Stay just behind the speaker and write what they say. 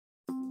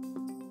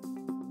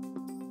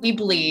We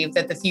believe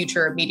that the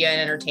future of media and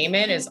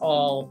entertainment is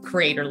all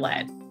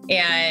creator-led.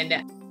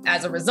 And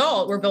as a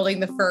result, we're building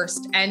the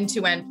first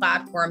end-to-end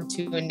platform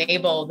to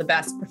enable the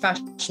best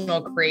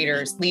professional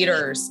creators,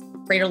 leaders,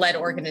 creator-led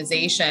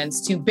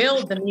organizations to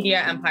build the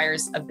media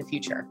empires of the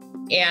future.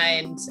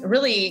 And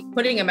really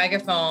putting a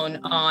megaphone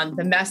on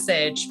the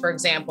message, for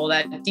example,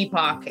 that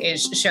Deepak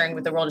is sharing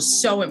with the world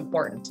is so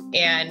important.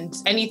 And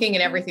anything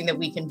and everything that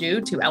we can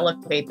do to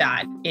elevate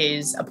that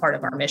is a part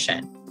of our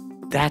mission.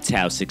 That's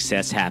how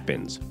success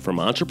happens. From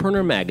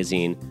Entrepreneur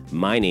Magazine,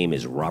 my name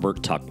is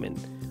Robert Tuchman.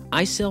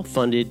 I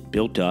self-funded,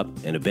 built up,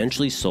 and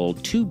eventually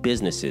sold 2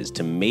 businesses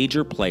to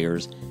major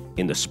players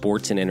in the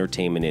sports and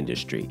entertainment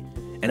industry.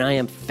 And I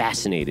am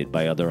fascinated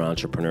by other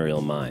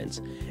entrepreneurial minds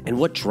and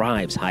what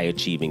drives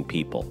high-achieving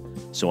people.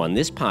 So on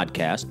this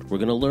podcast, we're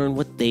going to learn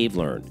what they've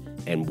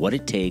learned and what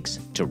it takes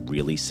to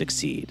really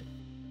succeed.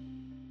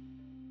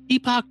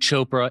 Deepak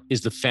Chopra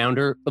is the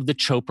founder of the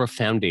Chopra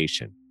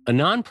Foundation, a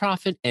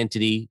nonprofit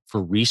entity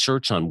for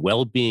research on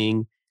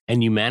well-being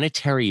and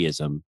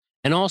humanitarianism,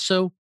 and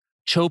also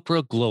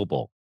Chopra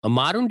Global, a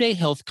modern-day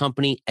health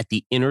company at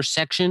the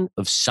intersection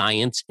of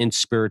science and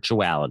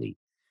spirituality.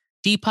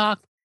 Deepak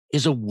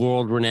is a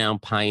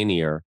world-renowned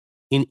pioneer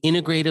in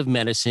integrative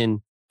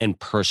medicine and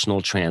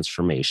personal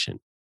transformation.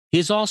 He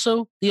is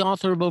also the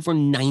author of over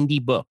 90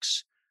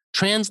 books,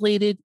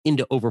 translated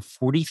into over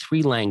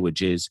 43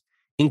 languages,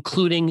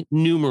 including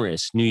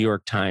numerous New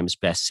York Times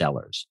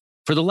bestsellers.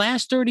 For the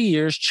last 30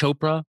 years,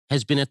 Chopra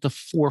has been at the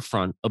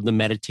forefront of the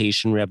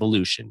meditation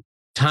revolution.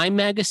 Time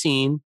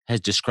magazine has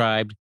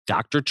described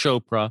Dr.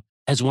 Chopra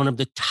as one of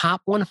the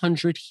top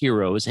 100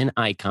 heroes and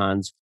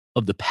icons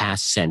of the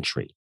past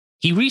century.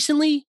 He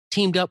recently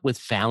teamed up with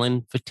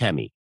Fallon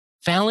Fatemi.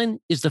 Fallon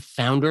is the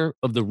founder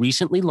of the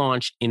recently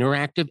launched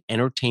interactive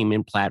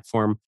entertainment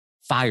platform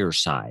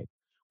Fireside,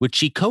 which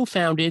she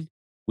co-founded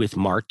with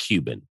Mark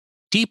Cuban.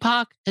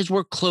 Deepak has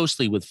worked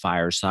closely with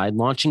Fireside,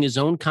 launching his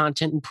own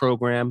content and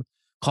program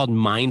called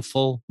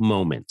Mindful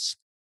Moments.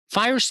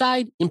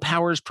 Fireside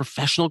empowers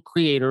professional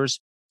creators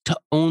to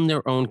own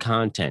their own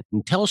content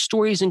and tell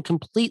stories in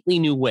completely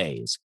new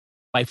ways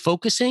by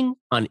focusing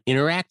on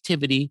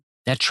interactivity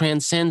that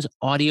transcends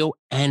audio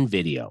and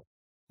video.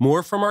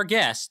 More from our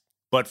guest,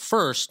 but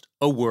first,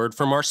 a word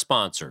from our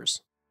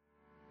sponsors.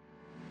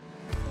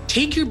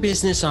 Take your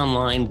business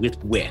online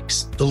with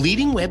Wix, the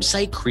leading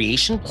website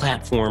creation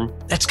platform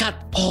that's got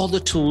all the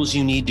tools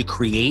you need to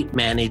create,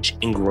 manage,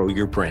 and grow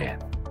your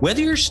brand.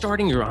 Whether you're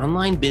starting your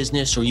online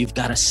business or you've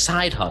got a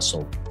side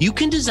hustle, you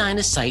can design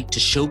a site to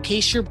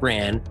showcase your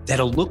brand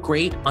that'll look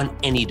great on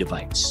any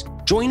device.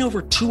 Join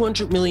over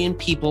 200 million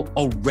people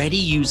already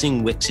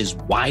using Wix's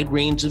wide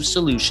range of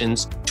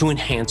solutions to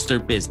enhance their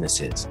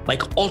businesses,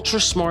 like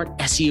ultra-smart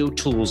SEO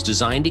tools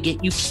designed to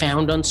get you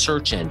found on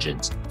search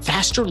engines,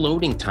 faster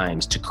loading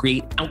times to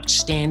create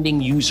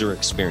outstanding user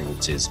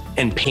experiences,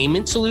 and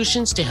payment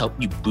solutions to help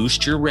you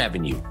boost your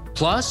revenue.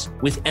 Plus,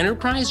 with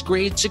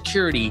enterprise-grade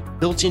security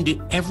built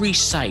into every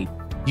site,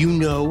 you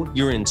know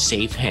you're in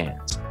safe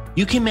hands.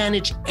 You can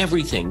manage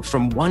everything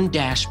from one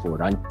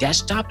dashboard on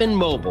desktop and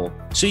mobile,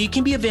 so you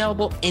can be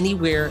available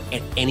anywhere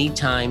at any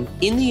time,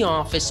 in the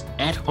office,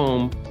 at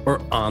home,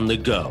 or on the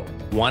go.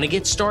 Want to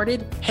get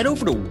started? Head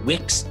over to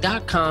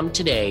Wix.com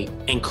today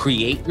and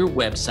create your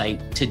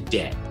website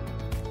today.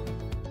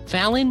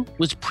 Fallon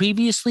was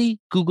previously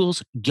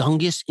Google's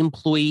youngest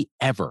employee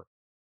ever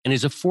and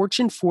is a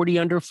Fortune 40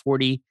 under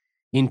 40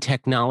 in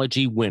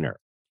technology winner.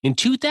 In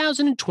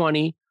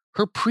 2020,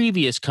 her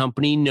previous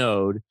company,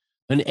 Node,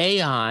 an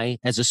AI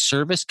as a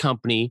service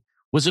company,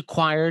 was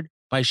acquired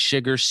by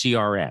Sugar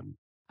CRM.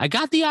 I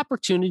got the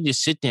opportunity to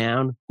sit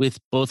down with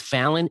both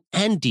Fallon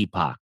and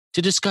Deepak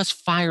to discuss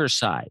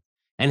Fireside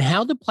and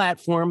how the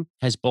platform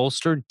has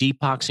bolstered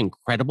Deepak's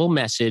incredible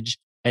message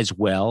as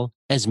well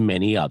as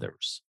many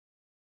others.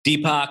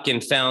 Deepak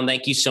and Fallon,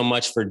 thank you so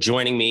much for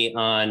joining me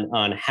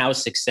on How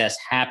Success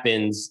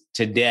Happens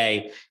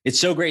today. It's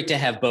so great to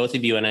have both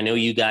of you, and I know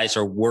you guys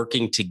are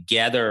working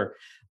together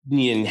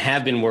and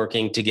have been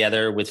working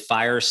together with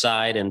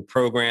Fireside and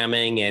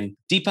programming. And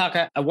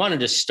Deepak, I wanted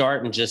to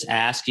start and just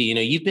ask you,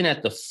 you've been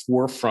at the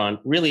forefront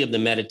really of the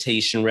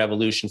meditation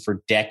revolution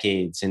for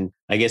decades, and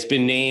I guess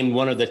been named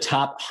one of the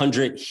top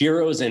 100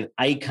 heroes and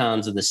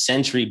icons of the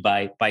century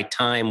by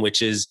Time,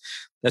 which is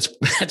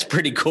that's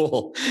pretty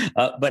cool.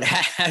 But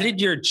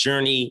how'd your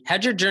journey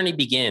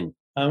begin?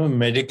 I'm a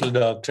medical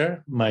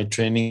doctor. My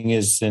training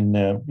is in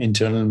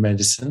internal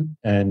medicine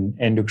and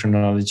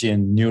endocrinology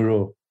and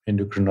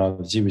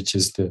neuroendocrinology, which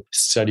is the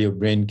study of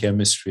brain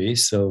chemistry.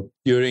 So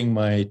during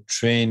my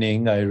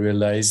training, I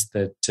realized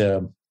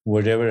that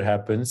whatever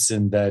happens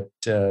in that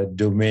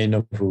domain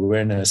of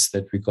awareness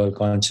that we call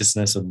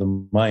consciousness of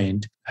the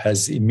mind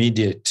has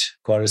immediate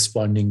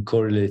corresponding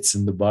correlates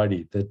in the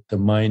body, that the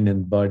mind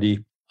and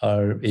body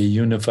are a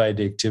unified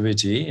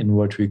activity in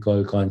what we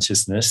call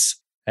consciousness.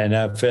 And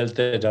I felt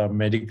that our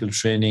medical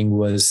training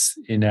was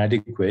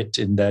inadequate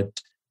in that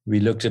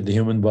we looked at the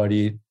human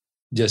body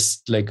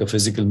just like a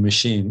physical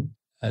machine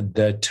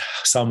that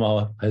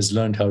somehow has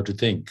learned how to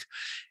think.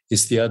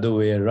 It's the other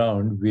way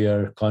around. We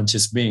are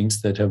conscious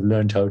beings that have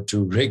learned how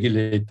to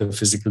regulate the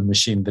physical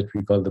machine that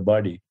we call the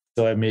body.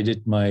 So I made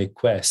it my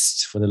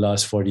quest for the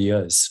last 40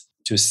 years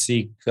to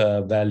seek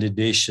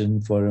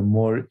validation for a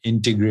more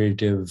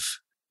integrative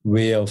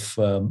way of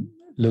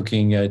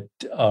looking at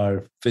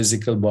our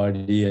physical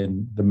body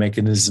and the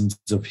mechanisms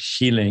of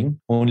healing.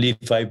 Only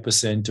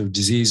 5% of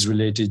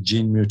disease-related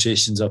gene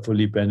mutations are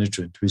fully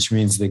penetrant, which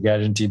means they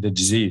guarantee the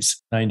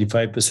disease.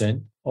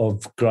 95%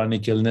 of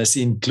chronic illness,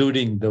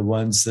 including the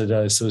ones that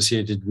are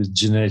associated with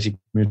genetic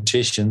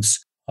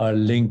mutations, are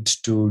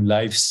linked to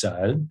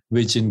lifestyle,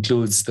 which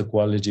includes the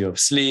quality of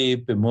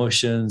sleep,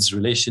 emotions,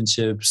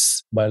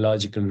 relationships,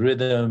 biological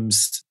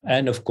rhythms,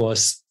 and of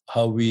course,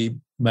 how we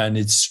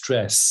manage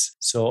stress.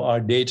 So our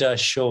data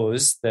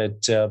shows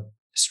that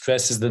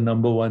stress is the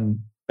number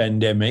one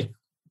pandemic,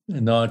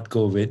 not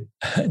COVID,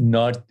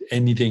 not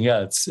anything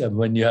else.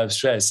 When you have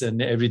stress,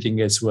 and everything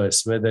gets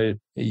worse, whether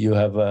you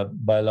have a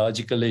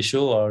biological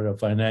issue or a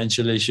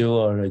financial issue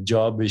or a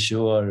job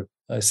issue or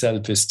a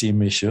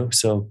self-esteem issue.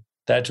 So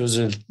that was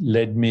what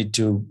led me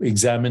to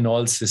examine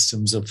all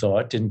systems of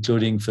thought,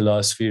 including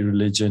philosophy,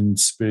 religion,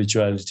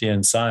 spirituality,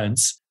 and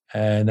science.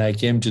 And I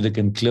came to the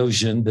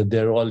conclusion that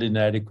they're all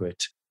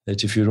inadequate,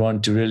 that if you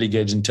want to really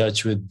get in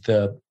touch with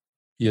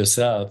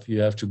yourself,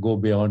 you have to go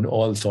beyond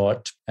all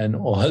thought and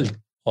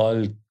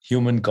all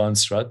human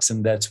constructs.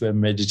 And that's where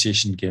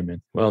meditation came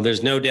in. Well,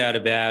 there's no doubt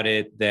about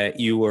it that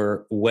you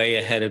were way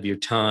ahead of your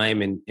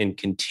time and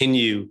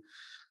continue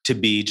to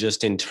be,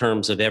 just in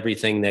terms of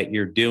everything that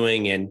you're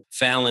doing. And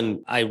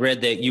Fallon, I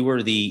read that you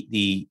were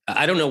the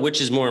I don't know which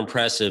is more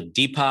impressive,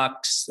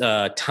 Deepak's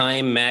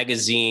Time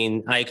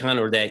magazine icon,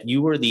 or that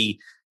you were the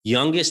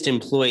youngest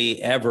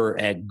employee ever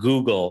at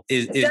Google.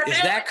 Is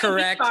that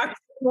correct?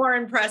 More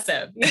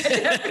impressive.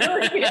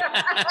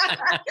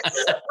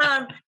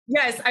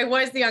 Yes, I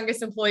was the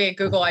youngest employee at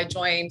Google. I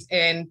joined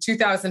in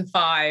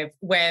 2005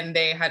 when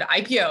they had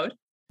IPO'd,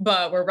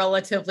 but were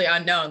relatively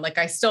unknown. Like,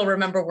 I still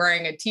remember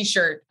wearing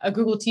a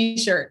Google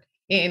t-shirt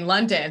in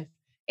London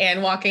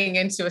and walking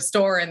into a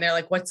store and they're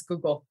like, "What's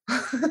Google?"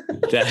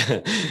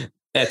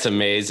 That's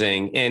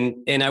amazing.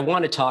 And I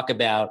want to talk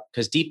about,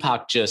 because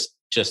Deepak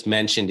just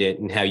mentioned it,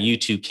 and how you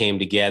two came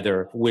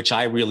together, which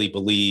I really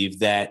believe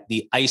that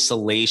the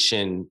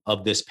isolation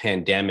of this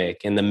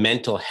pandemic and the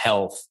mental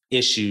health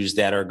issues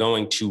that are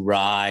going to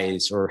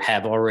rise or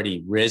have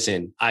already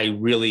risen, I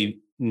really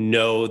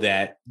know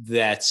that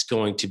that's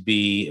going to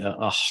be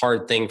a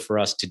hard thing for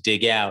us to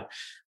dig out.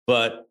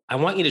 But I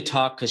want you to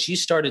talk, because you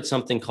started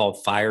something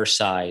called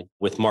Fireside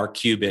with Mark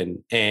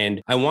Cuban.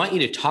 And I want you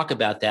to talk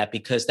about that,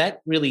 because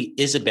that really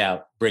is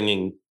about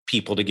bringing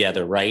people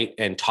together, right?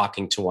 And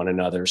talking to one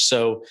another.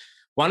 So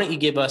why don't you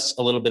give us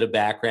a little bit of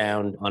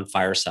background on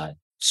Fireside?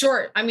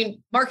 Sure. I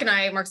mean,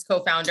 Mark's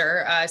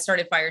co-founder,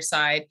 started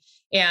Fireside.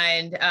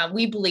 And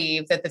we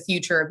believe that the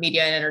future of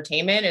media and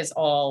entertainment is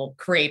all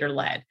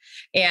creator-led.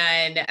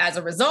 And as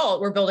a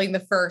result, we're building the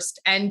first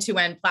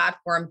end-to-end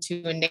platform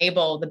to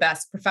enable the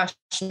best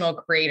professional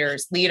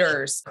creators,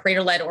 leaders,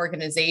 creator-led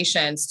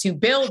organizations to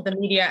build the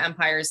media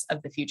empires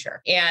of the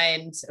future.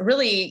 And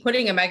really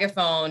putting a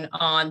megaphone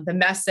on the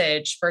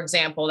message, for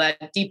example,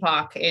 that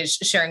Deepak is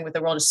sharing with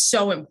the world is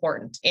so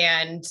important.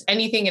 And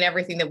anything and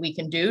everything that we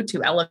can do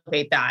to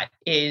elevate that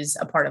is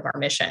a part of our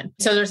mission.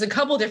 So there's a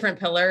couple different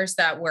pillars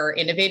that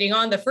we're innovating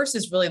on. The first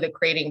is really the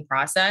creating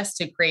process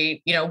to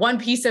create, one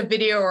piece of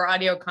video or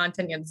audio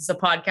content. This is a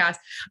podcast.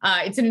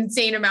 It's an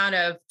insane amount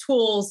of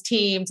tools,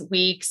 teams,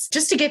 weeks,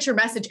 just to get your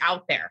message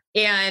out there.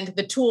 And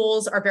the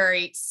tools are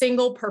very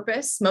single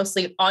purpose,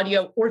 mostly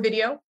audio or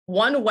video,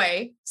 one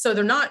way. So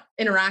they're not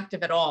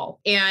interactive at all.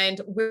 And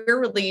we're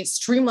really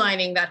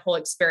streamlining that whole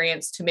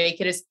experience to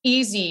make it as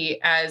easy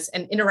as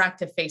an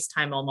interactive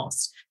FaceTime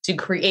almost, to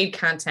create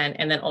content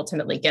and then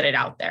ultimately get it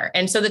out there.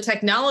 And so the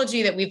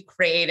technology that we've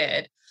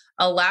created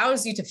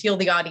allows you to feel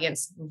the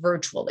audience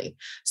virtually.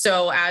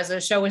 So as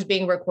a show is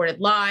being recorded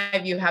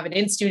live, you have an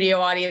in-studio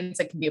audience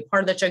that can be a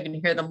part of the show. You can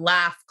hear them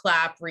laugh,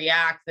 clap,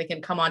 react. They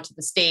can come onto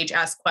the stage,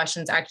 ask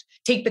questions,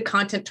 take the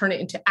content, turn it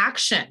into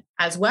action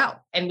as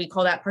well. And we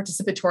call that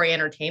participatory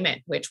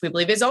entertainment, which we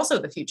believe is also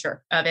the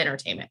future of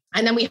entertainment.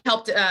 And then we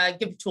helped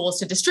give tools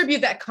to distribute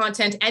that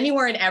content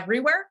anywhere and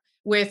everywhere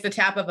with the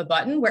tap of a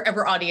button,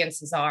 wherever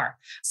audiences are.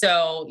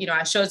 So,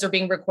 as shows are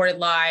being recorded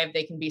live,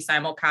 they can be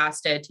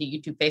simulcasted to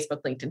YouTube,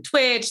 Facebook, LinkedIn,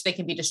 Twitch. They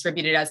can be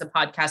distributed as a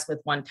podcast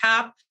with one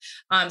tap.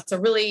 So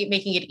really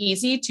making it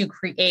easy to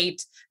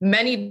create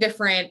many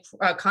different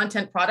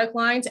content product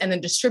lines and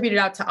then distribute it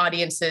out to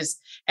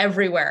audiences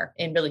everywhere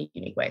in really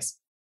unique ways.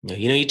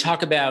 You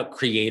talk about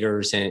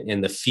creators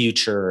and the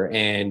future,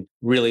 and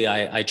really,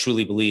 I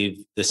truly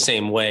believe the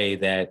same way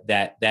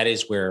that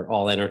is where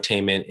all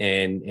entertainment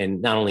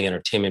and not only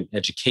entertainment,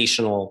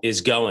 educational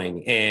is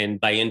going, and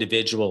by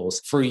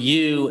individuals. For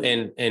you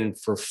and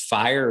for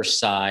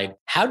Fireside,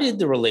 how did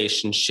the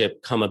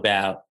relationship come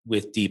about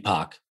with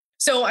Deepak?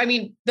 So,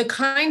 we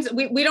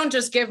don't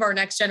just give our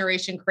next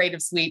generation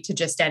creative suite to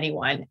just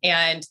anyone,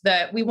 and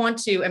that we want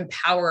to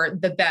empower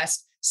the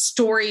best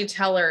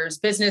storytellers,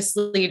 business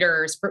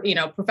leaders,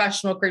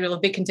 professional creators, a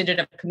big contingent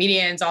of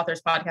comedians,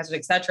 authors, podcasters,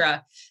 et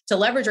cetera, to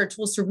leverage our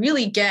tools to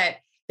really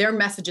get their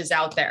messages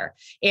out there.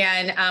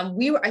 And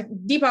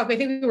Deepak, I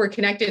think we were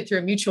connected through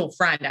a mutual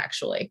friend,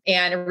 actually,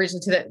 and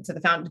originally to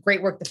the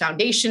great work the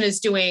foundation is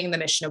doing, the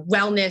mission of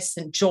wellness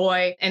and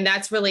joy. And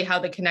that's really how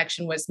the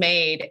connection was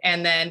made.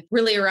 And then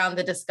really around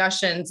the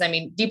discussions, I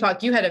mean,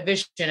 Deepak, you had a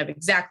vision of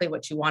exactly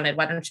what you wanted.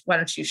 Why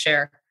don't you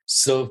share?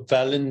 So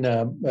Fallon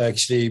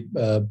actually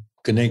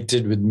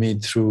connected with me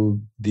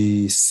through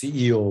the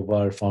CEO of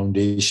our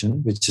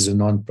foundation, which is a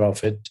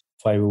nonprofit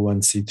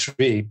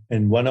 501c3.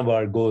 And one of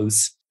our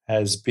goals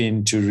has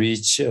been to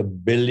reach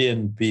 1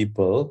 billion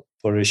people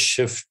for a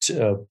shift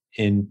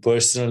in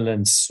personal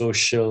and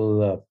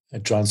social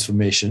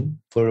transformation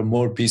for a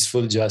more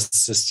peaceful, just,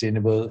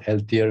 sustainable,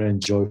 healthier,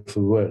 and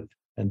joyful world.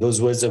 And those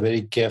words are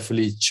very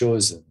carefully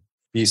chosen: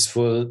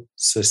 peaceful,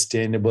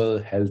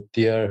 sustainable,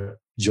 healthier,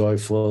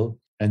 joyful,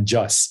 and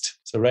just.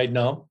 So right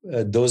now,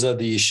 those are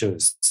the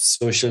issues: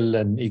 social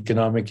and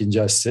economic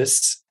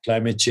injustice,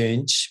 climate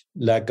change,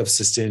 lack of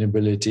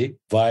sustainability,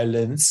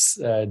 violence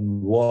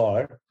and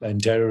war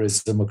and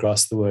terrorism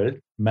across the world,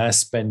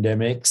 mass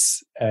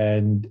pandemics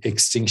and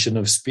extinction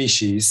of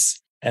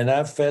species. And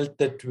I've felt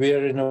that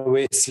we're in a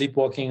way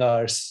sleepwalking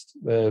our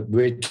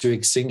way to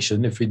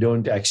extinction if we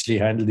don't actually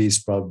handle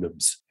these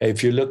problems.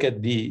 If you look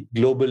at the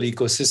global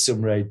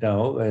ecosystem right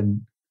now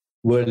and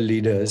world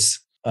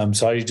leaders, I'm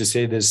sorry to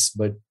say this,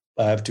 but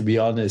I have to be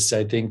honest,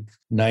 I think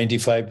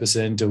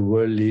 95% of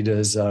world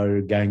leaders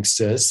are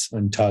gangsters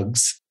and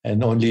thugs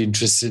and only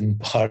interested in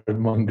power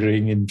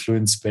mongering,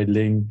 influence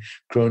peddling,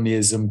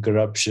 cronyism,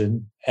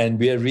 corruption. And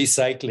we are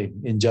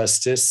recycling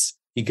injustice,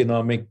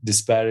 economic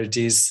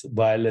disparities,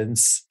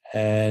 violence,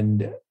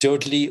 and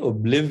totally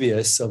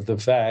oblivious of the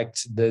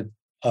fact that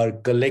our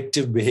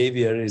collective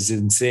behavior is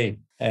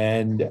insane.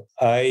 And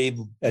I,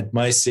 at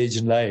my stage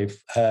in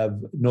life, have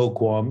no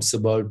qualms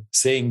about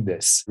saying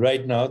this.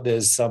 Right now,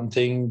 there's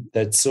something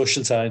that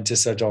social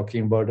scientists are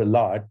talking about a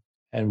lot.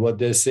 And what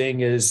they're saying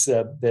is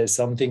there's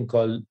something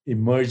called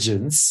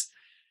emergence.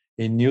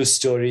 A new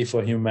story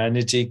for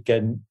humanity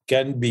can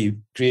be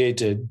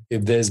created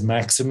if there's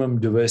maximum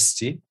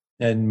diversity.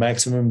 And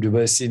maximum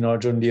diversity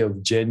not only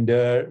of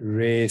gender,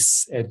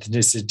 race,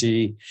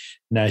 ethnicity,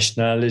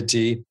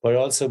 nationality, but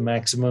also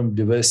maximum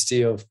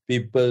diversity of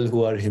people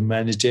who are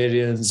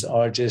humanitarians,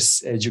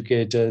 artists,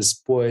 educators,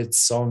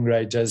 poets,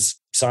 songwriters,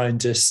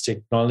 scientists,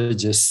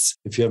 technologists.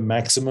 If you have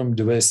maximum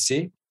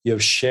diversity, you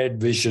have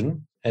shared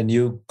vision, and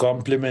you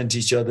complement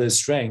each other's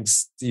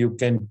strengths, you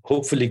can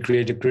hopefully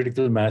create a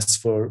critical mass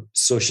for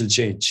social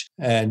change.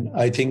 And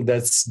I think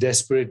that's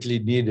desperately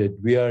needed.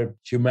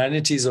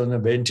 Humanity's on a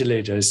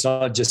ventilator. It's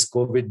not just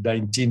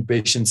COVID-19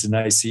 patients in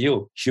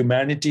ICU.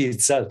 Humanity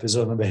itself is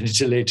on a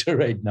ventilator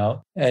right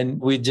now.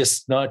 And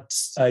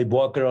I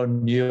walk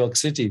around New York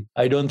City.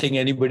 I don't think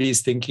anybody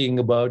is thinking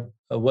about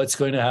what's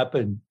going to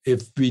happen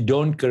if we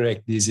don't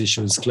correct these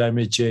issues,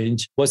 climate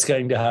change, what's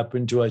going to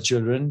happen to our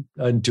children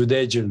and to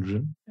their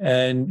children.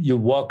 And you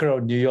walk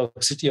around New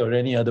York City or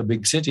any other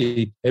big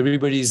city,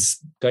 everybody's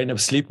kind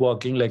of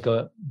sleepwalking like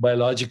a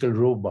biological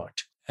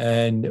robot.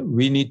 And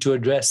we need to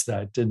address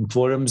that. And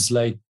forums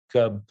like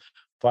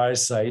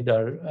Fireside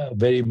are a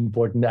very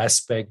important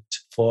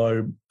aspect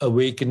for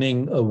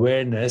awakening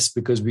awareness,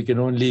 because we can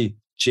only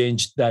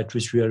change that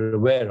which we are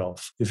aware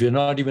of. If you're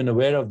not even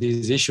aware of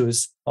these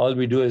issues, all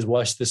we do is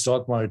watch the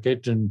stock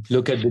market and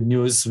look at the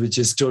news, which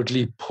is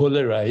totally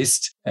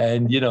polarized.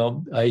 And,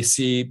 I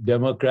see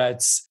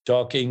Democrats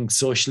talking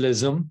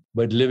socialism,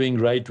 but living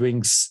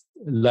right-wing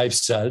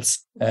lifestyles.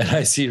 And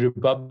I see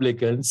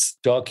Republicans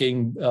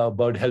talking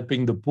about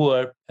helping the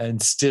poor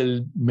and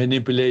still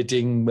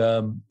manipulating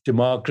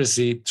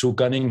democracy through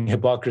cunning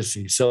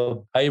hypocrisy.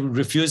 So I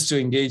refuse to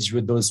engage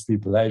with those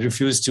people. I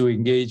refuse to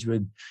engage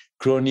with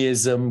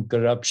cronyism,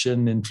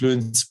 corruption,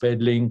 influence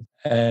peddling,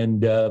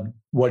 and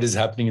what is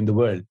happening in the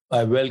world.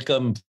 I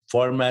welcome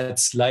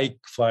formats like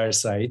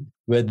Fireside,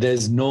 where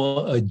there's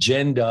no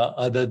agenda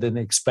other than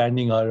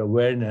expanding our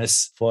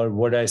awareness for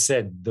what I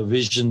said. The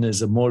vision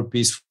is a more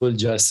peaceful,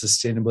 just,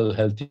 sustainable,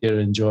 healthier,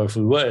 and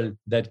joyful world.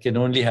 That can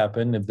only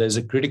happen if there's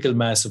a critical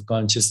mass of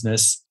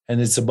consciousness.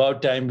 And it's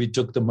about time we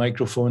took the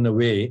microphone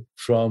away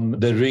from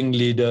the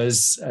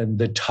ringleaders and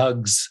the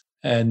thugs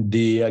and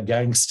the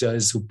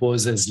gangsters who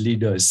pose as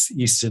leaders,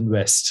 East and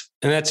West.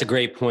 And that's a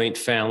great point,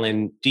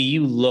 Fallon. Do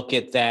you look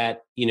at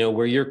that,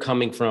 where you're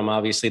coming from?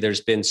 Obviously,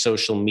 there's been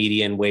social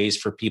media and ways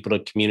for people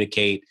to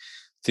communicate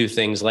through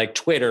things like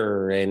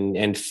Twitter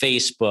and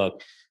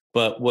Facebook.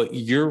 But what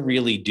you're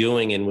really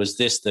doing, and was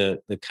this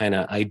the kind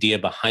of idea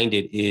behind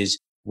it, is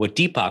what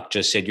Deepak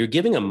just said. You're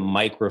giving a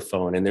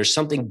microphone, and there's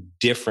something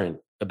different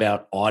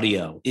about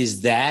audio.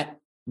 Is that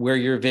where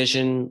your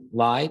vision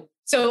lied?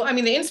 So,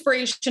 the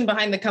inspiration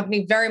behind the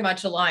company very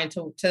much aligned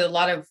to a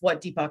lot of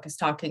what Deepak is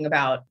talking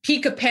about.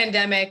 Peak of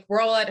pandemic,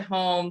 we're all at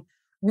home,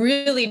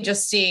 really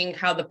just seeing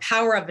how the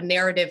power of a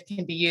narrative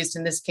can be used,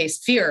 in this case,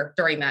 fear,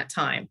 during that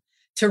time.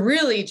 to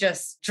really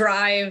just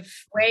drive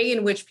the way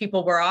in which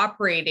people were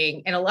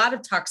operating and a lot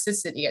of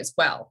toxicity as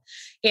well.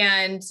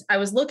 And I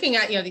was looking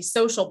at, these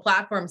social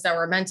platforms that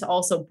were meant to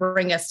also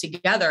bring us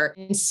together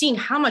and seeing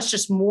how much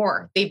just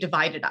more they've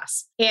divided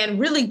us and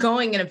really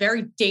going in a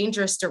very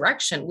dangerous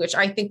direction, which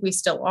I think we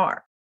still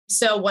are.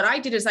 So what I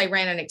did is I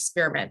ran an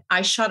experiment.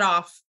 I shut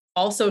off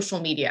all social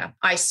media.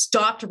 I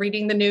stopped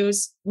reading the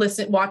news,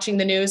 watching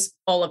the news,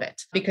 all of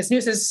it, because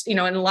news is, in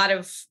a lot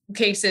of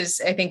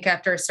cases, I think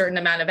after a certain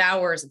amount of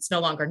hours, it's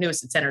no longer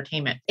news, it's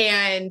entertainment.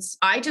 And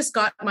I just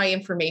got my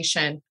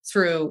information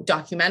through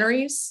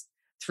documentaries,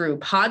 through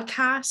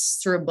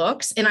podcasts, through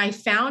books. And I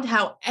found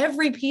how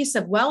every piece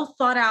of well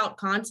thought out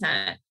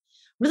content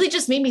really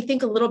just made me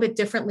think a little bit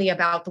differently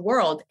about the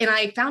world. And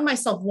I found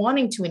myself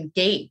wanting to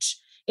engage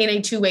in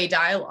a two-way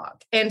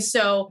dialogue. And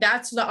so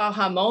that's the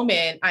aha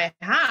moment I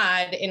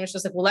had. And it was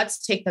just like, well,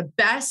 let's take the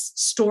best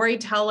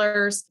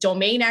storytellers,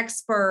 domain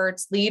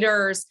experts,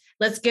 leaders,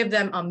 let's give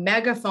them a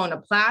megaphone, a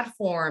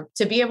platform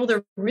to be able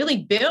to really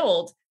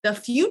build the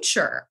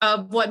future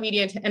of what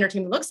media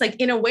entertainment looks like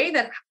in a way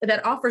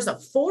that offers a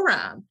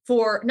forum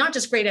for not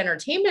just great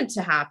entertainment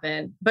to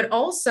happen, but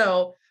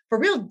also for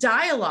real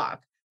dialogue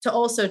to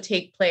also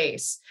take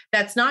place.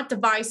 That's not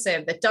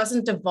divisive, that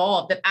doesn't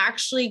devolve, that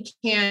actually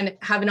can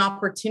have an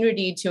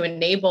opportunity to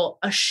enable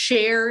a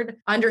shared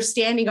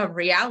understanding of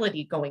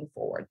reality going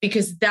forward,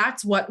 because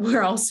that's what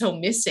we're also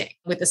missing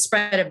with the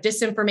spread of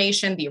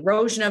disinformation, the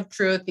erosion of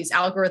truth, these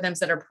algorithms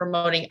that are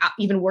promoting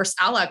even worse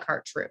a la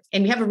carte truth.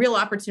 And we have a real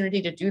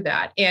opportunity to do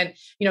that. And,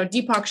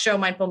 Deepak's show,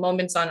 Mindful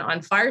Moments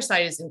on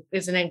Fireside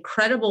is an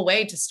incredible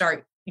way to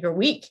start your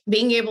week,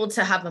 being able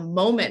to have a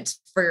moment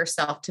for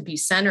yourself to be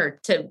centered.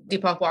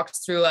 Deepak walks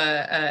through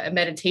a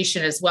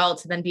meditation as well,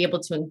 to then be able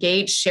to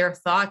engage, share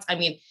thoughts. I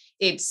mean,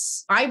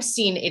 I've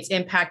seen its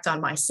impact on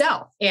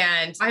myself,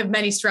 and I have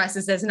many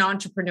stresses as an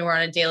entrepreneur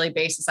on a daily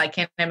basis. I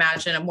can't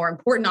imagine a more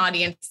important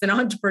audience than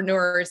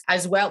entrepreneurs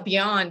as well,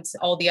 beyond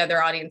all the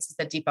other audiences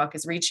that Deepak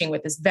is reaching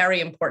with this very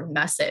important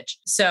message.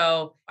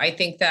 So I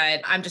think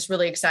that I'm just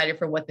really excited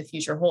for what the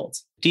future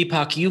holds.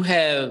 Deepak, you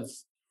have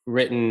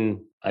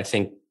written, I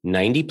think,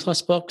 90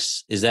 plus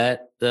books. Is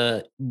that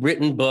the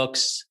written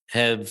books,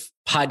 have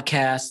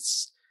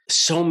podcasts,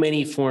 so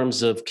many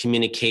forms of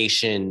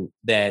communication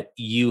that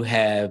you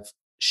have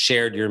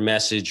shared your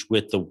message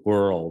with the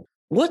world.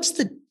 What's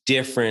the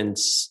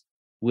difference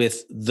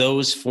with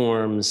those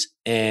forms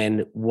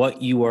and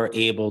what you are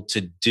able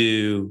to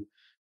do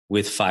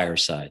with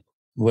Fireside?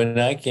 When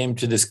I came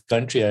to this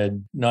country, I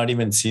had not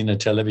even seen a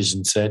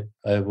television set.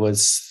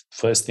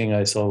 First thing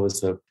I saw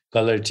was a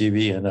color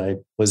TV, and I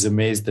was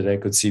amazed that I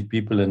could see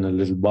people in a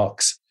little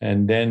box.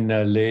 And then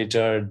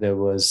later there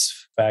was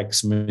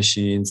fax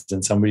machines,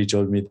 and somebody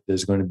told me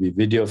there's going to be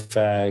video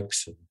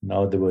fax.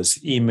 Now there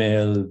was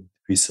email.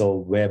 We saw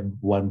Web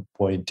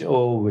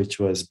 1.0, which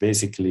was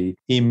basically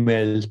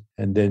email,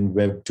 and then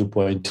Web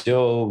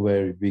 2.0,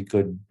 where we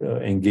could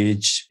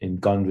engage in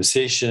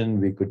conversation,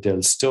 we could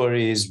tell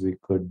stories, we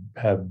could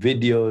have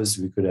videos,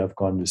 we could have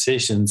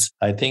conversations.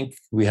 I think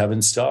we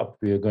haven't stopped.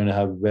 We are going to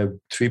have Web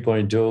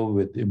 3.0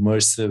 with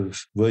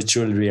immersive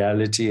virtual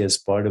reality as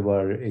part of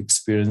our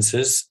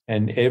experiences.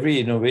 And every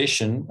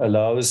innovation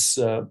allows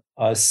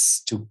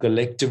us to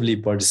collectively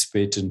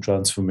participate in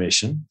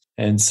transformation.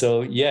 And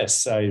so,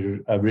 yes,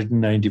 I've written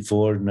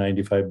 94,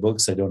 95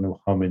 books. I don't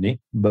know how many.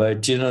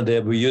 But,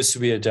 there used to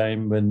be a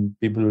time when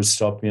people would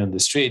stop me on the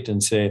street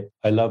and say,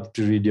 I love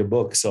to read your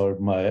books, or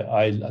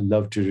I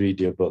love to read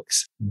your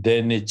books.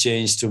 Then it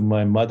changed to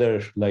my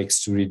mother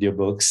likes to read your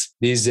books.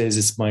 These days,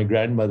 it's my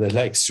grandmother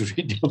likes to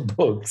read your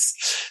books.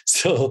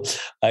 So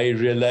I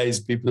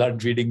realized people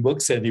aren't reading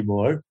books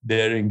anymore.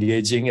 They're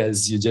engaging,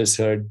 as you just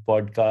heard,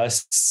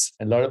 podcasts.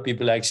 And a lot of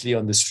people actually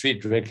on the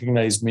street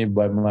recognize me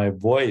by my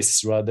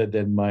voice rather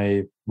than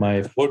my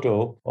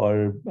photo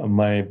or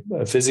my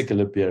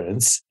physical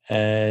appearance.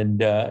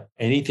 And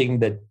anything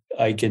that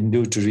I can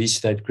do to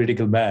reach that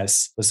critical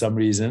mass, for some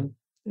reason,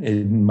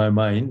 in my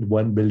mind,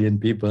 1 billion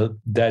people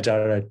that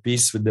are at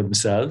peace with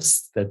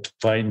themselves, that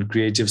find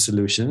creative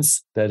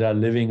solutions, that are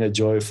living a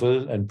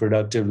joyful and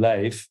productive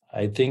life.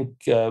 I think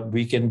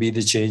we can be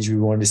the change we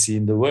want to see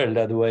in the world.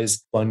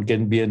 Otherwise, one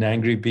can be an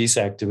angry peace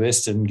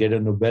activist and get a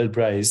Nobel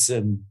Prize,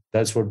 and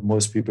that's what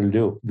most people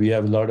do. We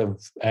have a lot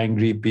of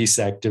angry peace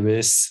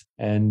activists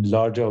and a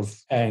lot of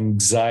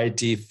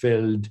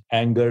anxiety-filled,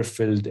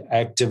 anger-filled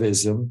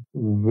activism,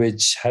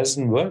 which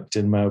hasn't worked,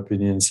 in my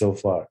opinion, so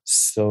far.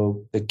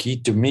 So the key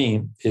to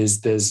me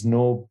is there's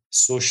no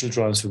social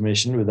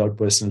transformation without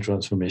personal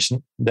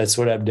transformation. That's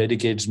what I've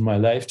dedicated my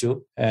life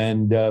to.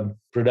 And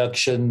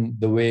production,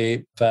 the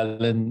way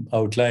Fallon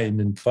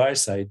outlined in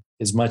Fireside,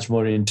 is much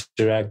more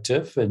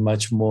interactive and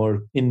much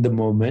more in the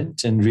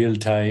moment, in real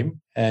time,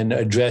 and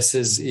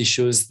addresses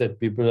issues that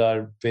people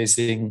are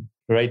facing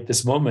right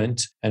this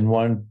moment and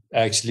want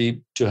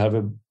actually to have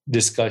a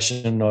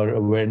discussion or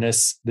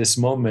awareness this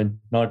moment.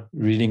 Not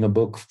reading a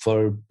book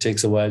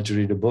takes a while to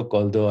read a book,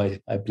 although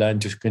I plan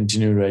to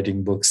continue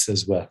writing books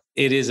as well.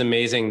 It is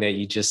amazing that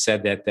you just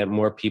said that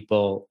more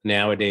people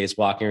nowadays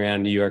walking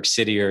around New York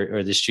City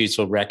or the streets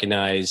will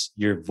recognize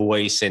your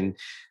voice. And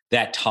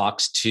that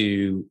talks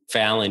to,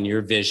 Fallon,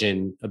 your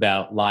vision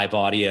about live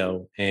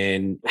audio.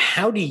 And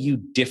how do you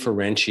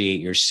differentiate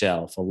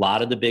yourself? A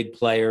lot of the big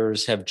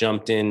players have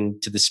jumped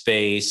into the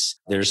space.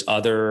 There's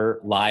other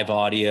live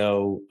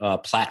audio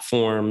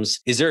platforms.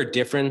 Is there a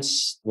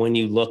difference when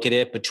you look at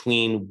it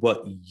between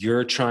what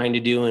you're trying to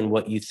do and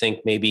what you think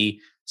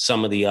maybe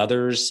some of the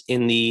others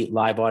in the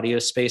live audio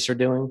space are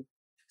doing?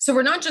 So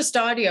we're not just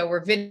audio,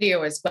 we're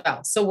video as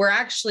well. So we're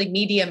actually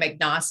medium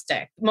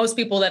agnostic. Most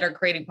people that are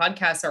creating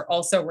podcasts are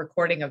also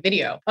recording a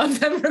video of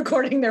them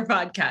recording their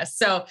podcast.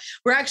 So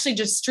we're actually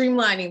just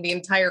streamlining the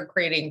entire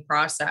creating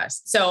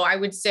process. So I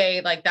would say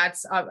like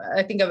that's,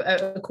 I think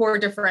a core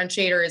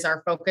differentiator is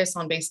our focus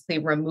on basically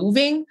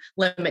removing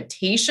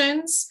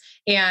limitations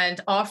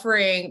and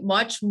offering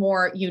much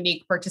more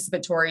unique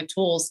participatory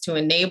tools to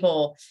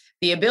enable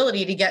the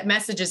ability to get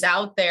messages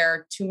out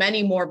there to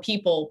many more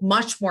people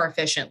much more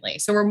efficiently.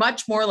 So we're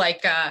much more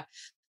like a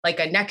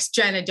next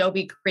gen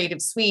Adobe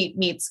Creative Suite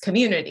meets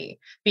community,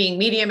 being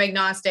medium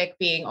agnostic,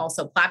 being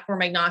also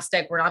platform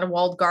agnostic. We're not a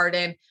walled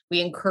garden.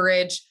 We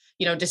encourage,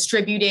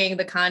 distributing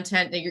the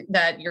content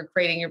that you're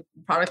creating, your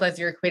product lines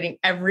you're creating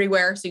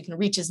everywhere, so you can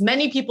reach as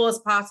many people as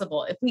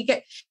possible. If we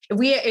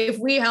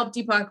help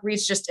Deepak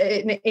reach just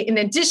an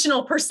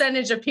additional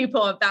percentage of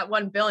people of that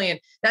 1 billion,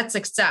 that's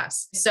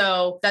success.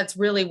 So that's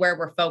really where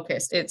we're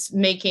focused. It's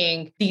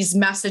making these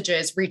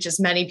messages reach as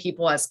many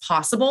people as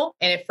possible.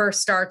 And it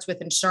first starts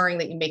with ensuring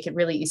that you make it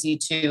really easy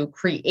to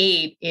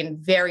create in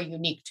very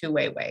unique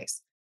two-way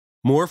ways.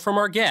 More from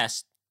our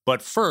guest,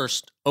 but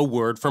first, a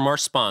word from our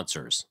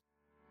sponsors.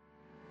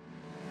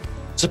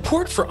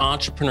 Support for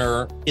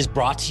Entrepreneur is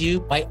brought to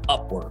you by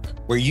Upwork,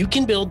 where you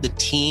can build the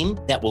team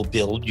that will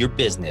build your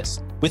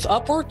business. With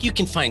Upwork, you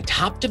can find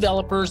top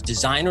developers,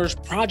 designers,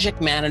 project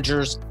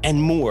managers,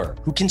 and more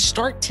who can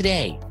start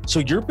today so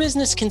your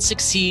business can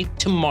succeed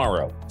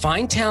tomorrow.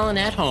 Find talent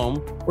at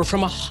home or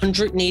from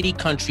 180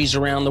 countries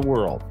around the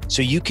world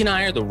so you can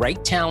hire the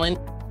right talent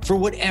for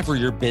whatever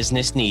your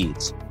business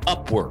needs.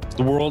 Upwork,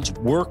 the world's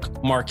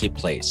work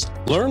marketplace.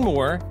 Learn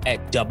more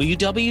at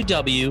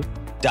www.upwork.com.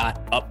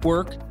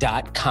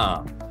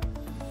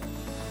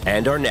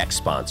 And our next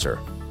sponsor.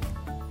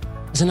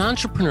 As an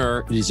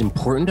entrepreneur, it is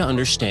important to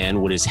understand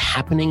what is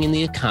happening in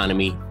the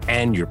economy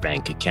and your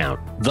bank account.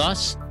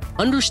 Thus,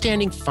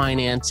 understanding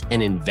finance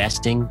and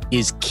investing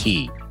is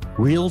key.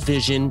 Real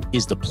Vision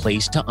is the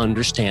place to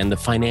understand the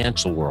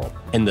financial world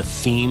and the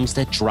themes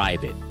that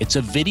drive it. It's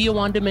a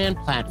video-on-demand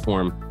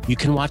platform you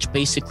can watch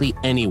basically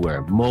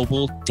anywhere: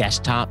 mobile,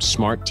 desktop,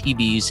 smart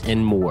TVs,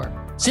 and more.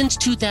 Since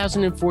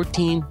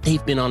 2014,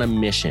 they've been on a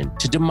mission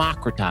to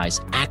democratize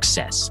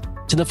access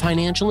to the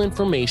financial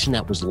information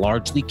that was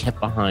largely kept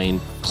behind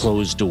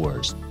closed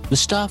doors. The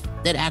stuff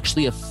that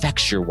actually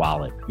affects your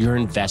wallet, your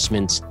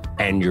investments,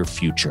 and your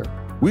future.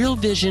 Real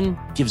Vision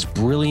gives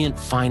brilliant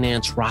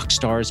finance rock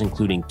stars,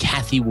 including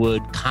Cathie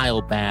Wood,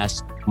 Kyle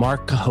Bass,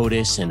 Mark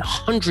Cohodes, and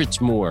hundreds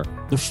more,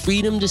 the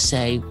freedom to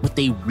say what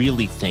they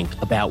really think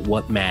about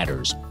what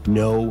matters.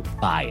 No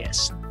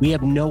bias. We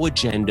have no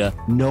agenda,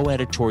 no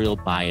editorial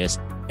bias,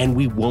 and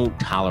we won't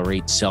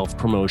tolerate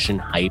self-promotion,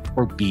 hype,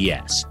 or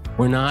BS.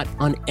 We're not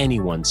on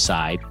anyone's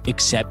side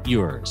except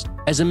yours.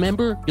 As a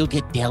member, you'll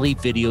get daily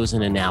videos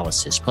and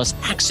analysis, plus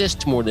access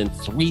to more than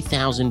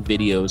 3,000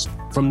 videos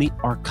from the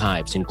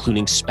archives,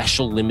 including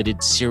special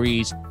limited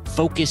series,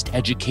 focused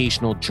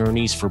educational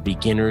journeys for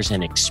beginners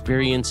and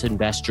experienced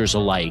investors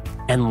alike,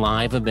 and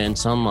live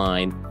events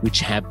online,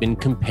 which have been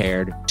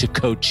compared to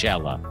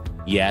Coachella.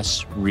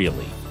 Yes,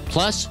 really.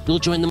 Plus, you'll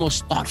join the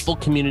most thoughtful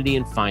community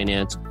in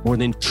finance, more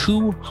than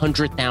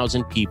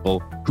 200,000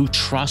 people who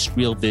trust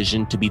Real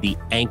Vision to be the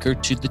anchor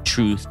to the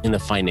truth in the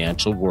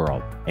financial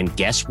world. And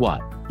guess what?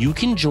 You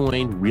can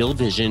join Real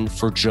Vision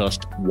for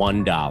just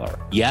 $1.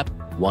 Yep,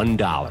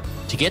 $1.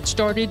 To get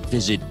started,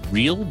 visit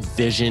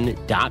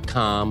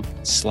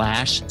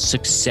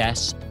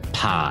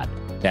realvision.com/successpod.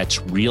 That's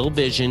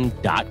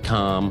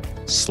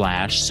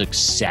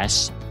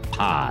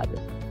realvision.com/successpod.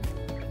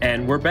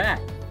 And we're back.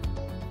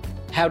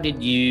 How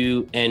did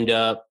you end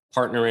up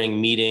partnering,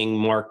 meeting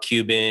Mark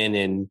Cuban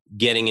and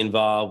getting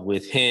involved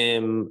with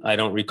him? I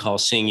don't recall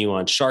seeing you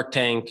on Shark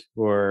Tank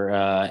or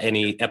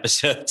any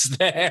episodes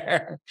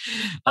there.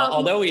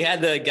 Although we had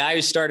the guy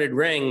who started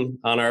Ring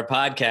on our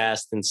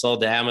podcast and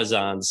sold to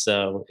Amazon,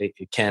 so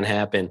it can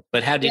happen.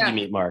 But how did you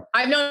meet Mark?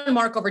 I've known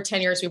Mark over 10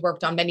 years. We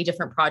worked on many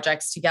different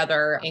projects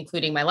together,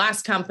 including my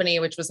last company,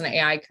 which was an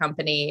AI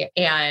company.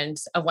 And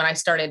when I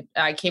started,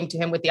 I came to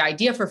him with the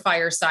idea for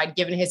Fireside,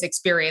 given his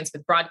experience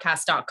with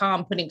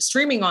broadcast.com, putting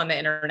streaming on the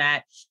internet.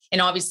 internet.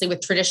 And obviously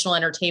with traditional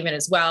entertainment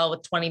as well,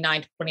 with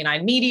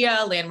 2929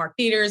 Media, Landmark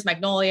Theaters,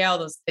 Magnolia, all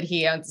those that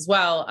he owns as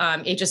well,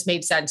 it just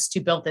made sense to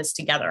build this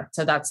together.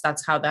 So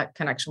that's how that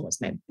connection was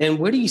made. And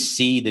where do you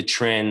see the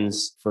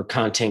trends for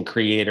content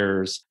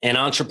creators and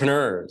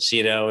entrepreneurs,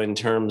 in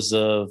terms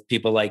of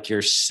people like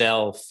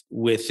yourself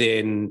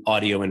within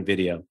audio and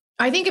video?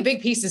 I think a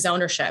big piece is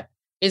ownership,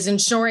 is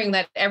ensuring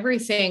that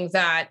everything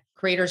that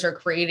creators are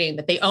creating,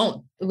 that they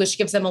own, which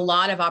gives them a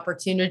lot of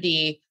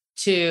opportunity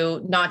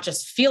to not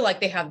just feel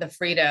like they have the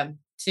freedom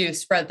to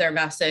spread their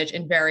message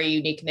in very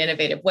unique and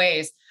innovative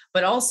ways,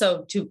 but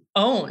also to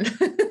own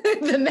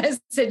the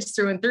message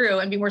through and through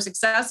and be more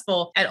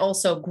successful at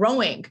also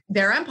growing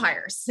their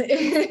empires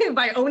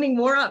by owning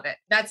more of it.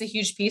 That's a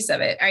huge piece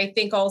of it. I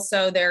think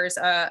also there's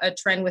a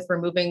trend with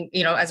removing,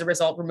 as a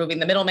result, removing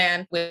the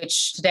middleman,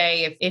 which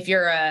today, if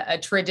you're a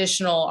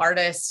traditional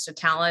artist, a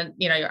talent,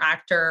 your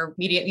actor,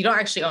 media, you don't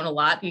actually own a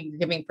lot. You're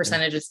giving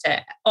percentages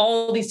to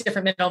all these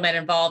different middlemen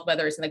involved,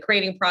 whether it's in the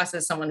creating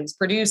process, someone who's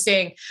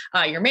producing,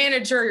 your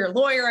manager, your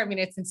lawyer. I mean,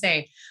 it's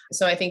insane.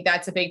 So I think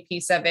that's a big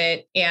piece of it.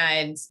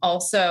 And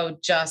also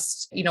just,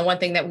 one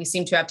thing that we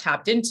seem to have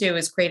tapped into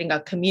is creating a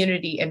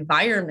community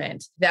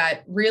environment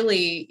that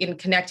really, in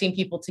connecting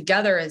people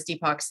together, as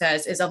Deepak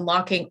says, is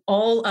unlocking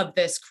all of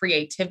this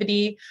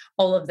creativity,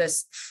 all of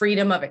this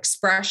freedom of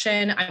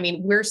expression. I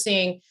mean, we're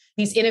seeing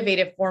these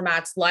innovative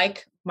formats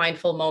like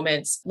Mindful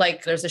Moments,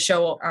 like there's a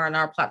show on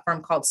our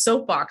platform called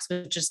Soapbox,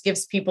 which just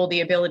gives people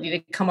the ability to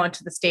come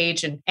onto the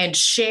stage and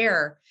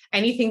share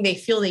anything they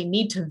feel they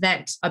need to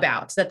vent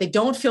about, that they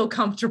don't feel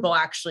comfortable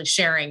actually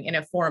sharing in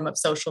a forum of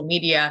social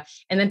media,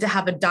 and then to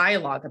have a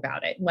dialogue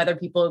about it, whether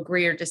people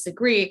agree or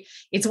disagree.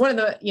 It's one of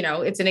the,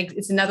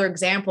 it's another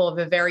example of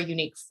a very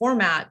unique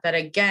format that,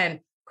 again,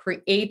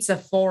 creates a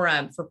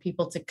forum for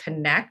people to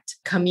connect,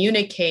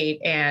 communicate,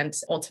 and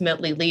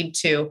ultimately lead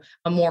to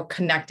a more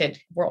connected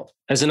world.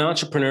 As an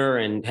entrepreneur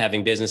and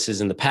having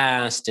businesses in the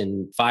past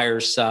and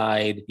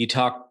Fireside, you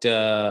talked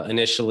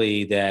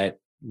initially that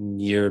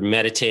you're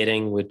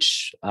meditating,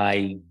 which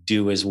I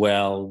do as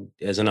well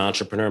as an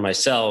entrepreneur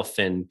myself,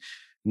 and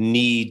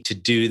need to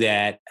do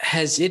that.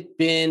 How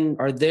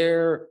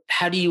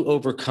do you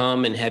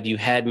overcome, and have you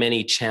had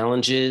many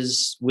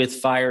challenges with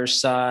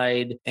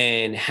Fireside,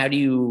 and how do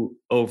you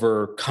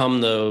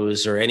overcome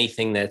those or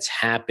anything that's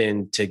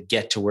happened to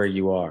get to where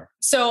you are?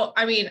 So,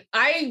 I mean,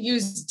 I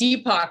use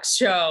Deepak's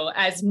show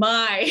as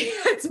my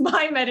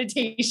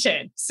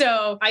meditation.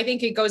 So I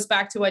think it goes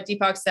back to what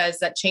Deepak says,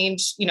 that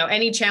change,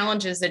 any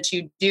challenges that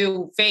you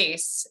do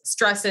face,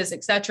 stresses,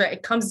 et cetera,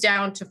 it comes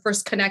down to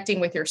first connecting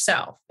with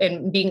yourself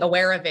and being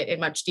aware of it in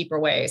much deeper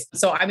ways.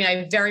 So, I mean,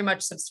 I very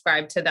much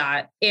subscribe to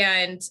that.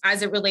 And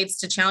as it relates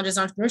to challenges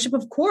in entrepreneurship,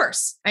 of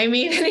course, I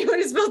mean, anyone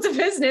who's built a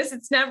business,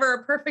 it's never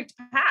a perfect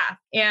path.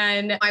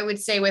 And I would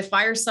say with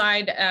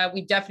Fireside,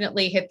 we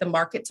definitely hit the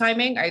market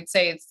timing. I'd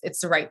say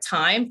it's the right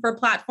time for a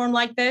platform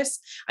like this.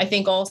 I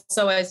think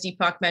also, as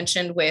Deepak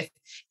mentioned, with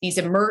these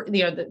the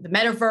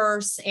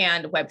metaverse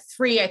and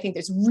Web3, I think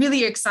there's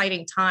really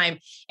exciting time.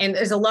 And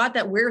there's a lot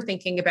that we're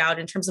thinking about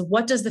in terms of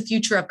what does the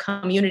future of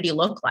community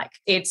look like?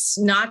 It's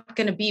not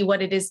going to be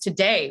what it is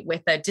today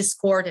with a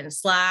Discord and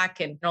Slack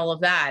and all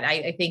of that.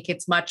 I think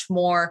it's much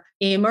more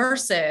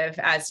immersive,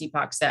 as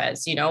Deepak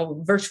says,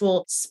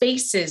 virtual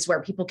spaces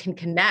where people can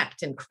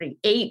connect and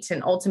create,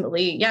 and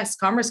ultimately, yes,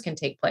 commerce can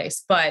take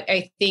place. But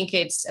I think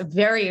it's a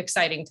very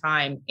exciting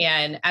time.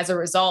 And as a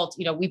result,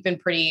 we've been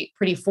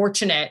pretty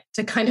fortunate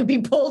to kind of be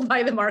pulled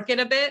by the market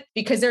a bit,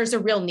 because there's a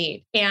real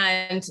need.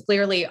 And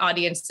clearly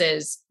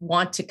audiences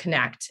want to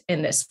connect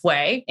in this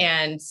way.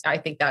 And I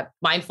think that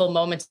Mindful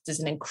Moments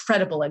is an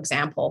incredible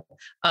example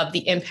of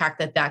the impact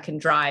that can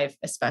drive,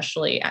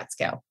 especially at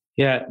scale.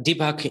 Yeah.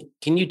 Deepak,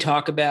 can you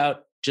talk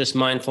about just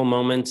Mindful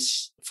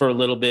Moments for a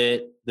little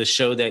bit, the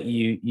show that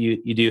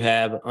you do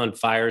have on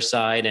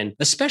Fireside, and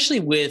especially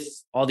with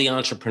all the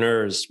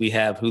entrepreneurs we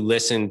have who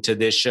listen to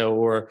this show,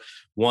 or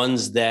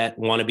ones that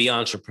want to be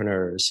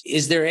entrepreneurs?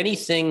 Is there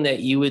anything that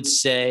you would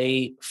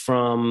say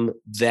from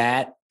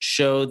that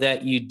show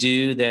that you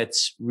do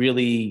that's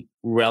really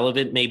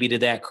relevant maybe to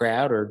that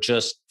crowd, or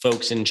just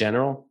folks in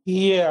general?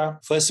 Yeah.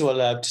 First of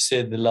all, I have to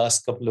say the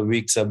last couple of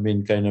weeks I've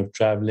been kind of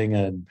traveling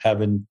and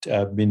haven't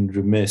been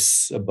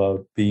remiss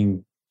about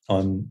being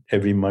on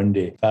every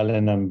Monday.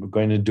 Alan, I'm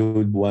going to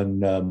do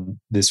one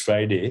this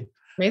Friday.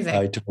 Amazing.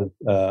 I told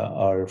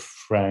our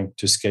Frank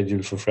to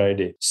schedule for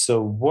Friday.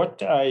 So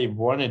what I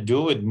want to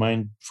do with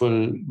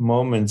Mindful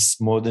Moments,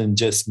 more than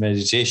just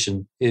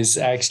meditation, is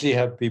actually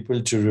have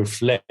people to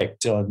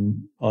reflect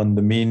on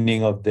the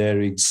meaning of their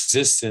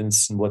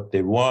existence and what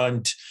they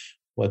want,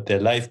 what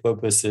their life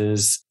purpose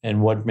is,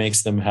 and what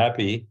makes them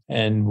happy,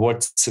 and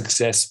what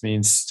success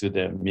means to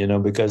them.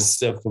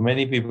 Because for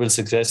many people,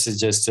 success is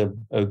just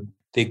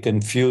they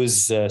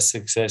confuse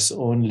success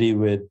only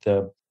with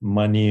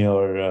money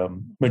or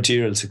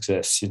material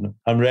success.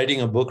 I'm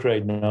writing a book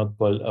right now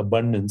called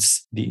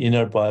Abundance, The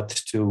Inner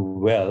Path to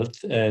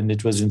Wealth. And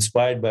it was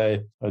inspired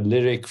by a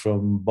lyric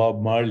from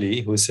Bob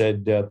Marley, who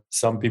said,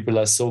 some people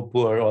are so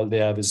poor, all they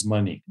have is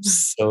money.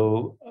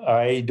 So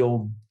I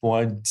don't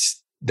want,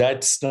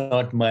 that's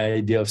not my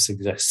idea of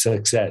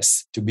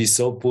success, to be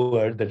so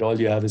poor that all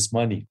you have is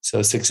money.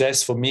 So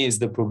success for me is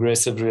the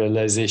progressive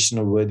realization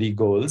of worthy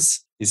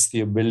goals. It's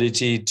the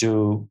ability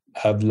to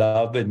have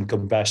love and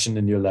compassion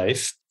in your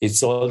life.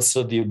 It's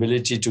also the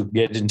ability to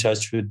get in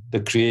touch with the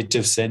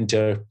creative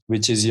center,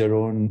 which is your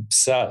own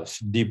self,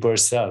 deeper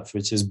self,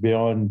 which is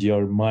beyond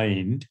your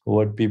mind,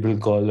 what people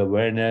call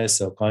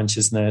awareness or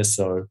consciousness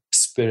or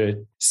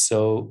spirit.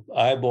 So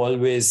I've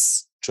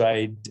always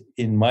tried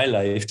in my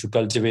life to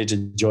cultivate a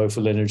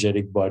joyful,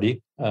 energetic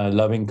body,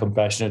 loving,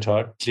 compassionate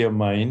heart, clear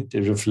mind,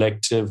 a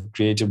reflective,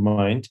 creative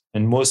mind,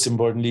 and most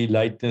importantly,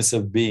 lightness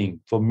of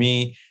being. For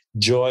me,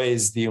 joy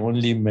is the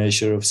only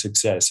measure of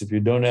success. If you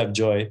don't have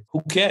joy,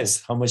 who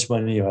cares how much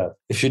money you have?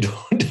 If you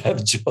don't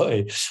have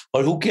joy,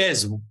 or who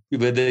cares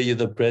whether you're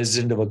the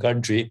president of a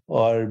country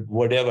or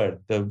whatever,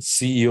 the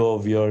CEO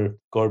of your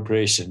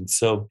corporation.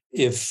 So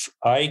if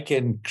I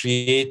can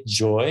create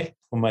joy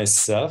for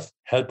myself,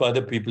 help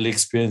other people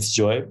experience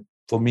joy,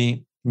 for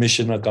me,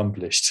 mission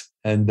accomplished.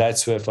 And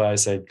that's where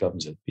Fireside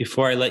comes in.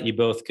 Before I let you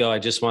both go, I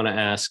just want to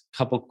ask a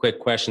couple quick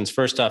questions.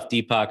 First off,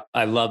 Deepak,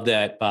 I love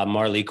that Bob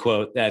Marley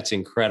quote. That's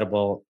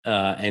incredible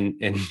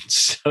and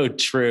so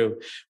true.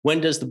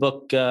 When will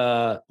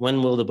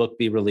the book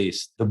be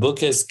released? The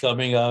book is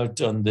coming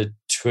out on the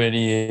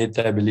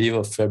 28th, I believe,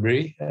 of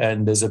February.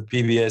 And there's a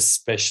PBS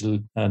special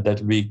that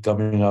will be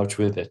coming out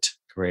with it.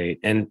 Great.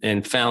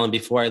 And Fallon,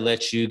 before I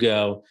let you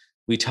go,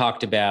 we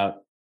talked about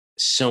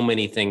so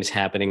many things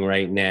happening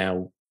right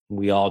now.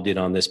 We all did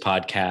on this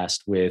podcast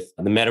with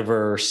the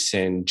metaverse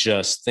and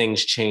just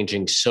things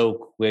changing so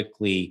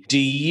quickly. Do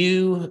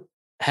you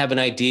have an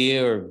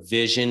idea or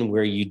vision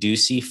where you do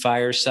see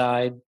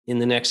Fireside in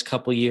the next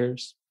couple of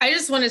years? I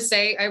just want to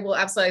say, I will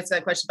absolutely answer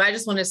that question, but I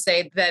just want to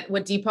say that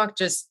what Deepak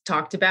just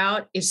talked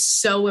about is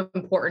so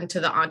important to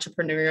the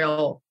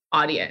entrepreneurial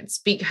audience,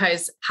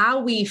 because how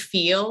we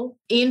feel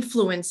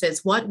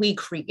influences what we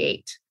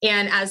create.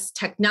 And as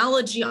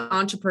technology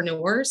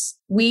entrepreneurs,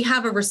 we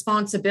have a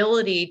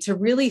responsibility to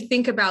really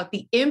think about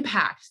the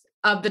impact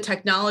of the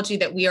technology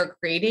that we are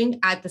creating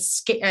at the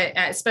scale,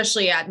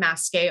 especially at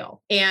mass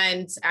scale.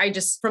 And I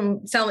just,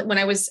 from selling, when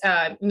I was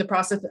in the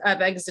process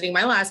of exiting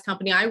my last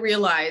company, I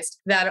realized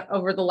that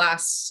over the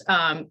last,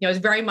 I was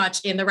very much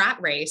in the rat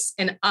race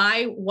and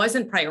I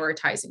wasn't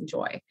prioritizing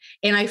joy.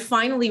 And I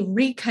finally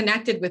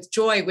reconnected with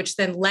joy, which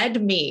then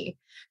led me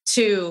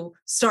to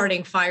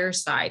starting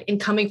Fireside and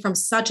coming from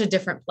such a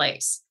different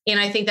place. And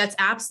I think that's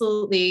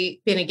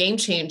absolutely been a game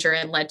changer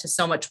and led to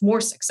so much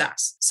more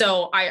success.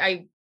 So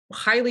I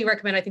highly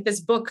recommend. I think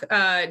this book,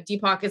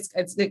 Deepak,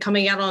 it's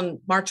coming out on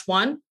March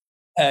 1.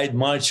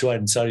 March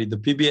 1, sorry. The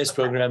PBS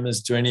program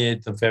is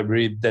 28th of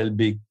February. There'll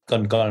be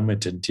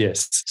concomitant,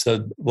 yes.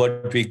 So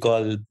what we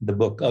call the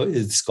book,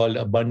 it's called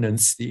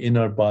Abundance, the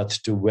Inner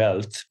Path to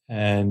Wealth.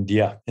 And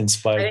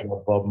inspired by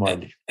Bob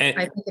Marley.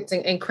 I think it's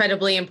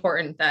incredibly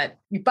important that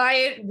you buy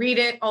it, read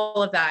it,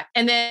 all of that.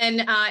 And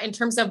then in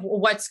terms of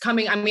what's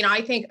coming,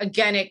 I think,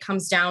 again, it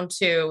comes down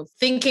to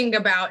thinking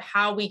about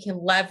how we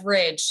can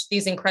leverage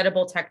these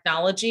incredible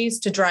technologies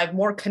to drive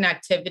more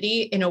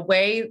connectivity in a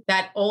way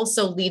that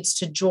also leads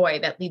to joy,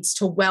 that leads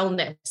to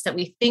wellness, that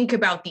we think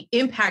about the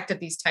impact of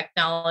these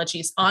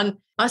technologies on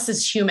us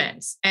as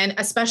humans, and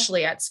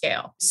especially at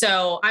scale.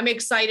 So I'm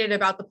excited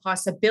about the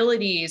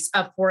possibilities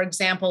of, for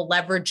example,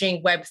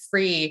 leveraging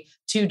Web3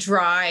 to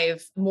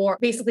drive more,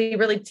 basically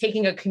really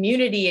taking a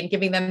community and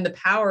giving them the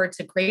power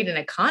to create an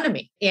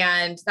economy.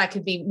 And that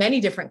could be many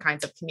different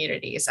kinds of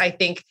communities. I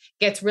think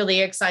gets really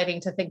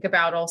exciting to think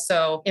about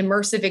also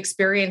immersive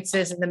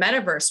experiences in the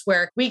metaverse,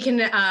 where we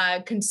can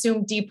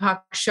consume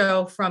Deepak's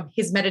show from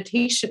his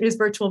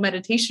virtual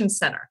meditation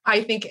center.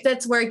 I think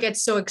that's where it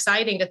gets so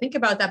exciting to think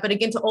about that, but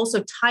again, to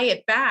also tie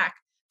it back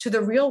to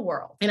the real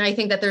world. And I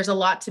think that there's a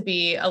lot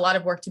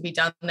of work to be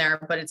done there,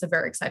 but it's a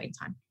very exciting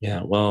time.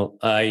 Yeah, well,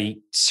 I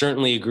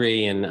certainly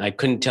agree. And I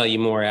couldn't tell you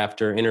more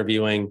after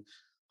interviewing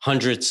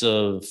hundreds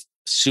of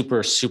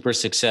super, super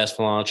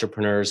successful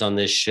entrepreneurs on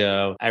this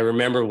show. I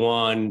remember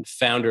one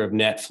founder of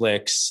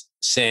Netflix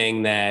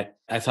saying that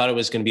I thought it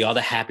was going to be all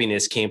the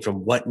happiness came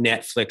from what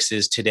Netflix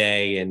is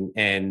today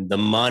and the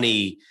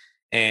money.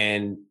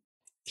 And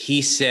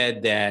he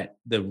said that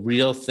the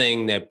real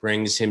thing that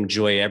brings him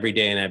joy every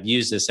day, and I've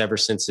used this ever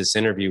since this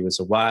interview was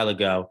a while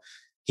ago,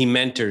 he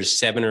mentors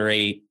 7 or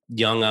 8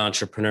 young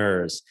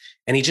entrepreneurs.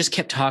 And he just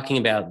kept talking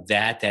about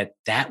that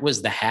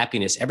was the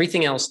happiness.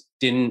 Everything else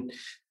didn't,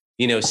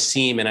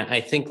 seem. And I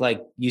think,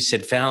 like you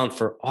said, Fallon,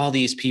 for all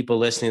these people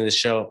listening to the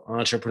show,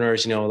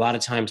 entrepreneurs, a lot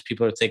of times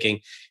people are thinking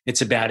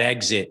it's about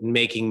exit and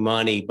making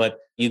money, but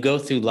you go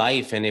through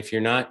life. And if you're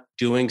not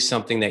doing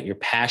something that you're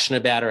passionate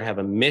about or have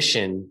a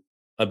mission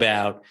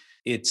about,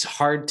 it's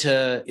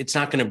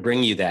not going to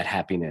bring you that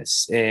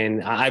happiness.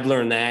 And I've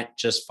learned that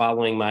just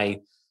following my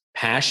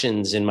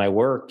passions in my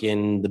work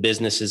in the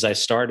businesses I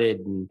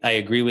started. And I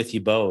agree with you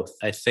both.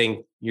 I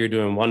think you're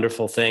doing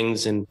wonderful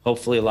things, and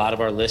hopefully a lot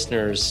of our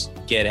listeners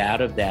get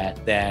out of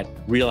that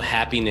real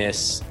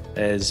happiness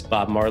as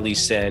Bob Marley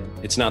said,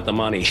 it's not the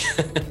money,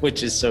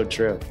 which is so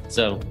true.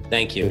 So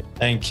thank you.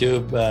 Thank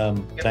you.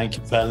 Thank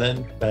you,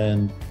 Fallon,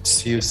 and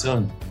see you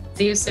soon.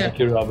 See you soon. Thank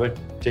you, Robert.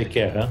 Take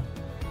care, huh?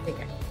 Take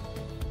care.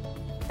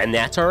 And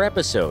that's our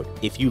episode.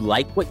 If you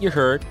like what you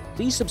heard,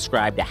 please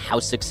subscribe to How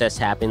Success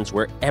Happens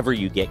wherever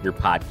you get your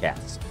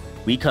podcasts.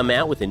 We come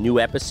out with a new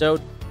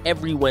episode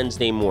every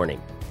Wednesday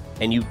morning,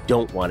 and you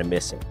don't want to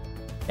miss it.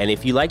 And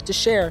if you like to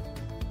share,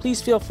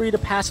 please feel free to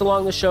pass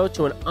along the show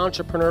to an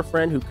entrepreneur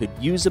friend who could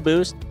use a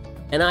boost,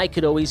 and I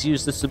could always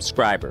use the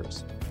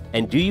subscribers.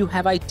 And do you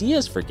have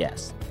ideas for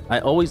guests? I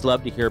always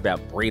love to hear about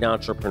great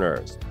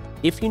entrepreneurs.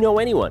 If you know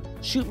anyone,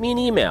 shoot me an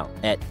email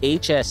at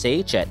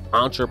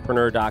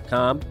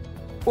hsh@entrepreneur.com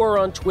or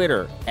on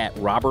Twitter at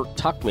Robert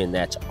Tuchman,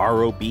 that's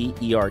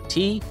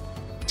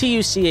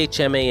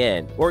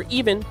RobertTuchman, or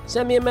even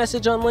send me a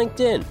message on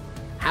LinkedIn.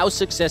 How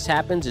Success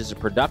Happens is a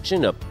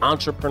production of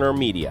Entrepreneur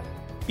Media.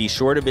 Be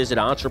sure to visit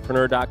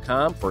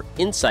entrepreneur.com for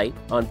insight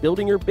on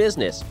building your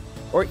business,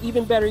 or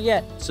even better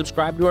yet,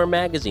 subscribe to our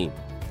magazine.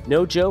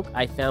 No joke,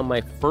 I found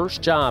my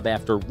first job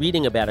after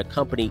reading about a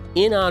company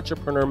in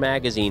Entrepreneur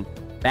Magazine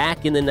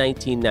back in the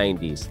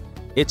 1990s.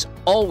 It's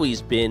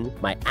always been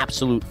my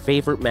absolute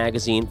favorite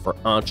magazine for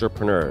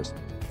entrepreneurs.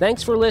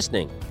 Thanks for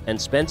listening and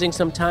spending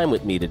some time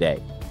with me today.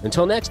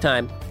 Until next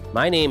time,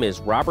 my name is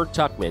Robert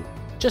Tuchman,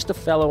 just a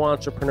fellow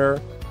entrepreneur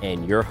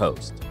and your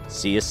host.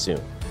 See you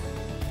soon.